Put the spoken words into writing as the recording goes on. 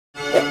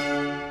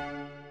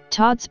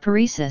Todd's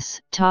paresis,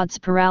 Todd's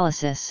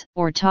paralysis,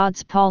 or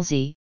Todd's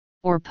palsy,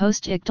 or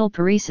post-ictal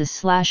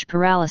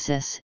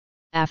paresis/paralysis,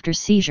 after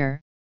seizure,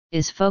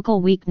 is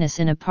focal weakness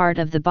in a part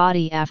of the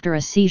body after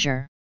a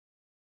seizure.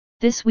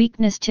 This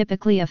weakness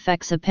typically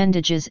affects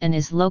appendages and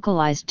is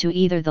localized to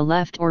either the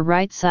left or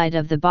right side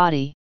of the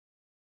body.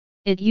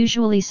 It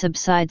usually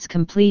subsides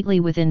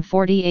completely within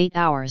 48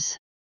 hours.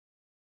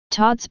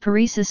 Todd's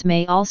paresis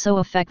may also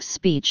affect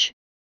speech,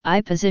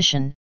 eye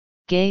position,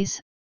 gaze,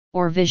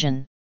 or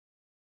vision.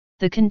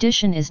 The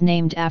condition is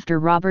named after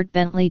Robert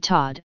Bentley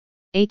Todd,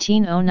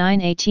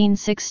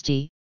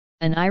 1809–1860,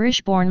 an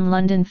Irish-born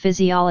London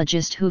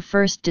physiologist who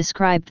first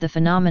described the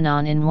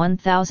phenomenon in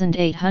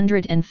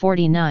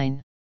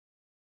 1849.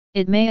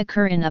 It may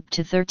occur in up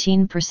to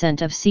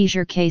 13% of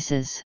seizure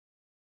cases.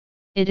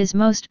 It is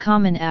most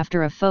common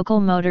after a focal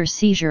motor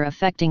seizure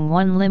affecting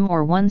one limb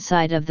or one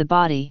side of the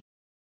body.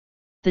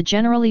 The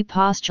generally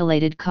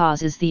postulated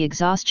cause is the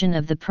exhaustion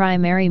of the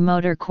primary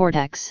motor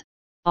cortex,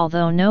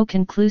 although no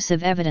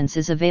conclusive evidence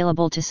is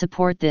available to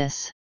support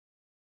this.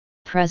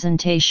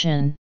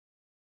 Presentation.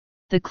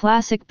 The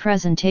classic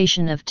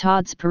presentation of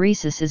Todd's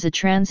paresis is a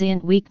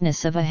transient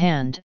weakness of a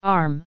hand,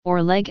 arm,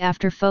 or leg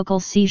after focal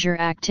seizure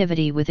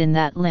activity within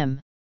that limb.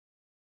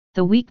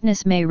 The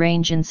weakness may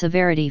range in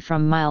severity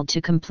from mild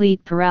to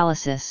complete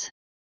paralysis.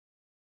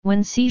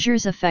 When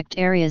seizures affect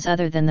areas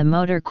other than the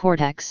motor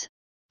cortex,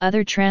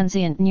 other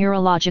transient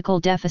neurological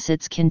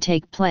deficits can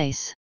take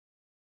place.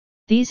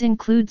 These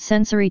include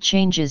sensory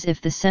changes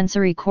if the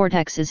sensory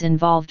cortex is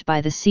involved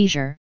by the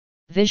seizure,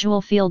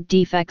 visual field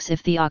defects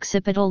if the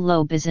occipital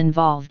lobe is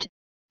involved,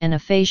 and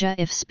aphasia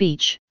if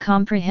speech,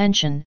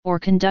 comprehension, or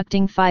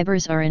conducting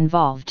fibers are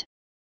involved.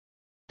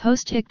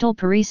 Post-ictal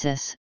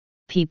paresis,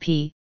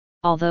 PP,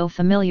 although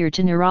familiar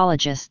to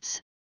neurologists,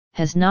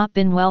 has not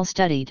been well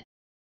studied.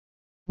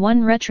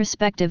 One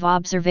retrospective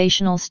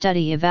observational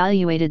study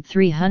evaluated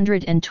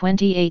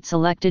 328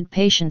 selected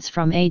patients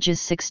from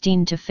ages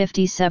 16 to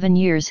 57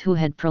 years who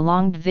had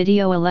prolonged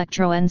video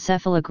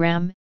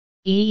electroencephalogram,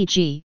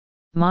 EEG,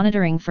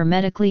 monitoring for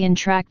medically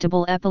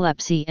intractable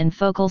epilepsy and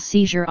focal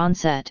seizure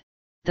onset.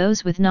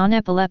 Those with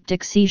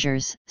non-epileptic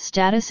seizures,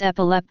 status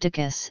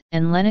epilepticus,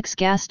 and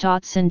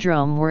Lennox-Gastaut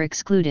syndrome were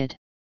excluded.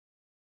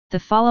 The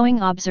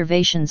following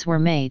observations were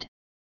made.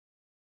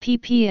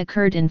 PP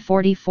occurred in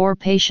 44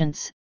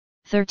 patients,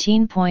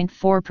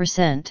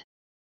 13.4%.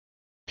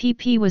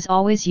 PP was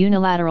always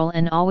unilateral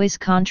and always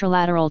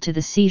contralateral to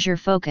the seizure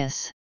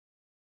focus.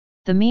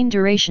 The mean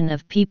duration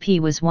of PP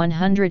was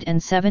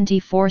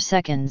 174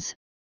 seconds,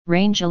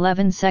 range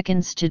 11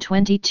 seconds to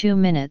 22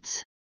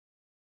 minutes.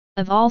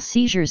 Of all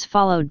seizures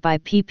followed by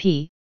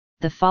PP,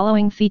 the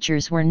following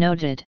features were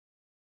noted.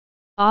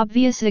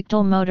 Obvious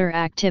ictal motor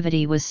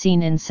activity was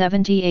seen in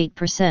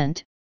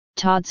 78%,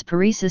 Todd's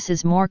paresis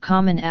is more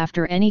common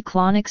after any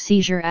clonic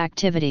seizure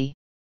activity.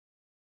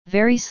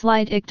 Very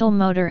slight ictal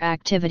motor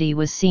activity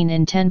was seen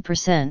in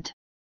 10%.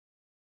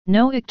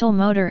 No ictal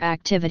motor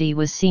activity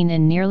was seen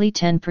in nearly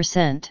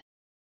 10%.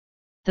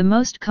 The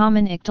most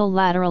common ictal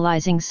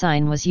lateralizing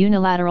sign was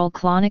unilateral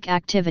clonic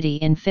activity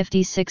in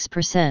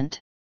 56%.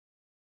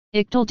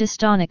 Ictal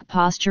dystonic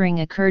posturing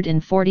occurred in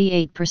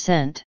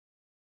 48%.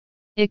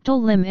 Ictal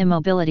limb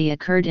immobility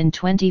occurred in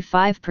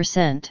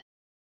 25%.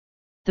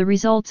 The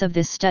results of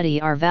this study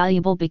are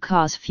valuable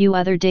because few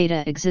other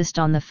data exist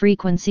on the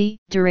frequency,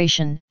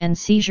 duration, and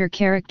seizure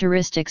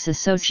characteristics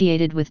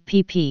associated with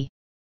PP.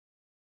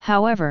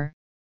 However,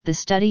 the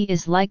study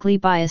is likely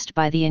biased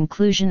by the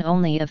inclusion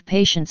only of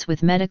patients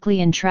with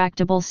medically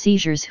intractable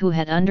seizures who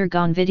had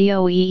undergone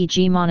video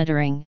EEG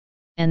monitoring,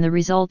 and the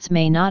results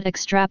may not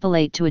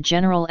extrapolate to a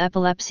general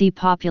epilepsy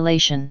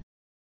population.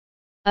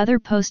 Other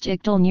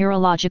post-ictal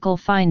neurological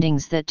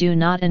findings that do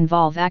not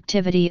involve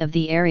activity of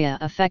the area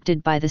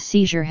affected by the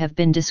seizure have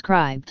been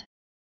described.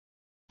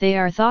 They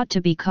are thought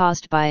to be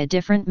caused by a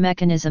different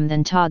mechanism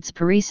than Todd's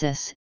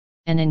paresis,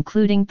 and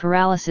including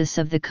paralysis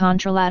of the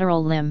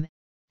contralateral limb,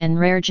 and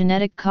rare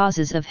genetic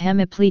causes of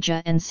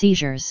hemiplegia and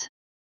seizures.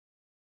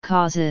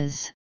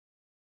 Causes.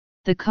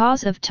 The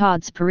cause of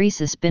Todd's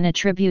paresis been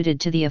attributed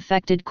to the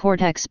affected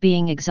cortex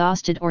being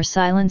exhausted or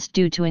silenced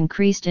due to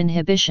increased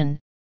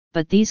inhibition,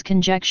 but these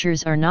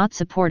conjectures are not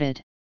supported.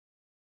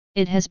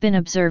 It has been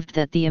observed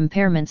that the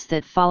impairments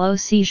that follow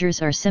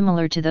seizures are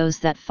similar to those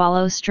that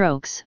follow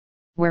strokes,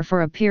 where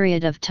for a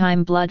period of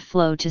time blood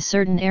flow to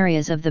certain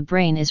areas of the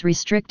brain is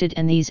restricted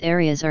and these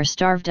areas are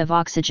starved of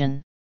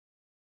oxygen.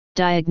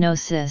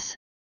 Diagnosis.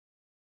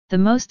 The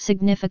most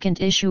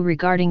significant issue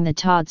regarding the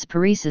Todd's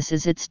paresis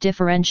is its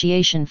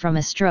differentiation from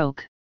a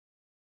stroke.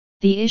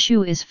 The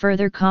issue is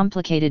further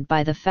complicated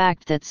by the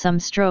fact that some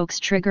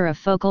strokes trigger a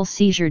focal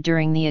seizure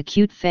during the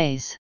acute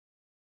phase.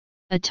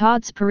 A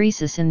Todd's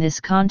paresis in this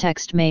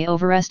context may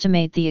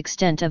overestimate the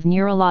extent of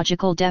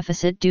neurological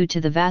deficit due to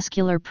the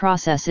vascular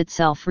process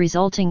itself,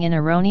 resulting in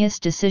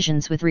erroneous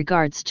decisions with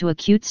regards to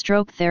acute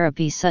stroke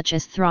therapy such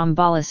as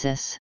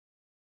thrombolysis.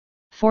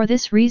 For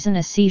this reason,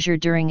 a seizure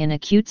during an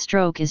acute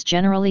stroke is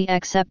generally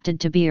accepted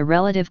to be a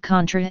relative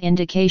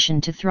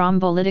contraindication to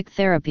thrombolytic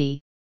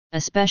therapy,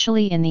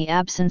 especially in the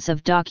absence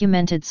of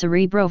documented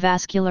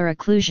cerebrovascular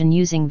occlusion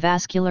using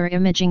vascular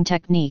imaging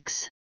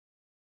techniques.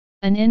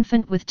 An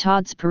infant with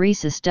Todd's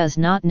paresis does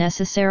not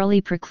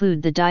necessarily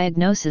preclude the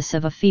diagnosis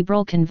of a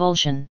febrile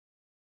convulsion.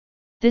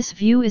 This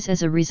view is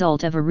as a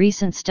result of a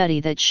recent study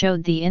that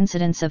showed the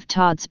incidence of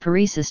Todd's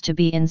paresis to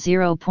be in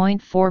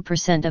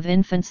 0.4% of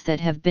infants that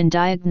have been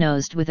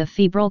diagnosed with a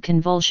febrile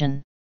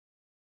convulsion.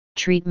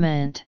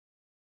 Treatment.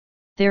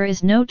 There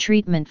is no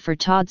treatment for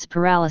Todd's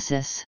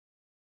paralysis.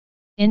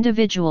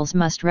 Individuals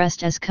must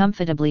rest as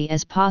comfortably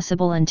as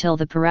possible until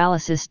the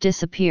paralysis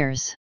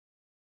disappears.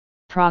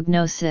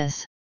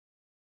 Prognosis.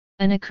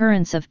 An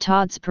occurrence of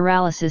Todd's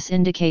paralysis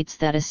indicates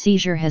that a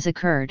seizure has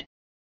occurred.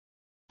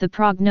 The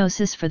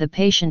prognosis for the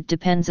patient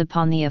depends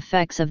upon the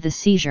effects of the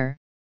seizure,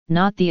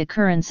 not the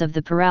occurrence of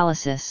the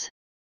paralysis.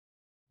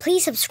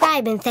 Please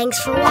subscribe and thanks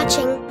for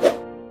watching.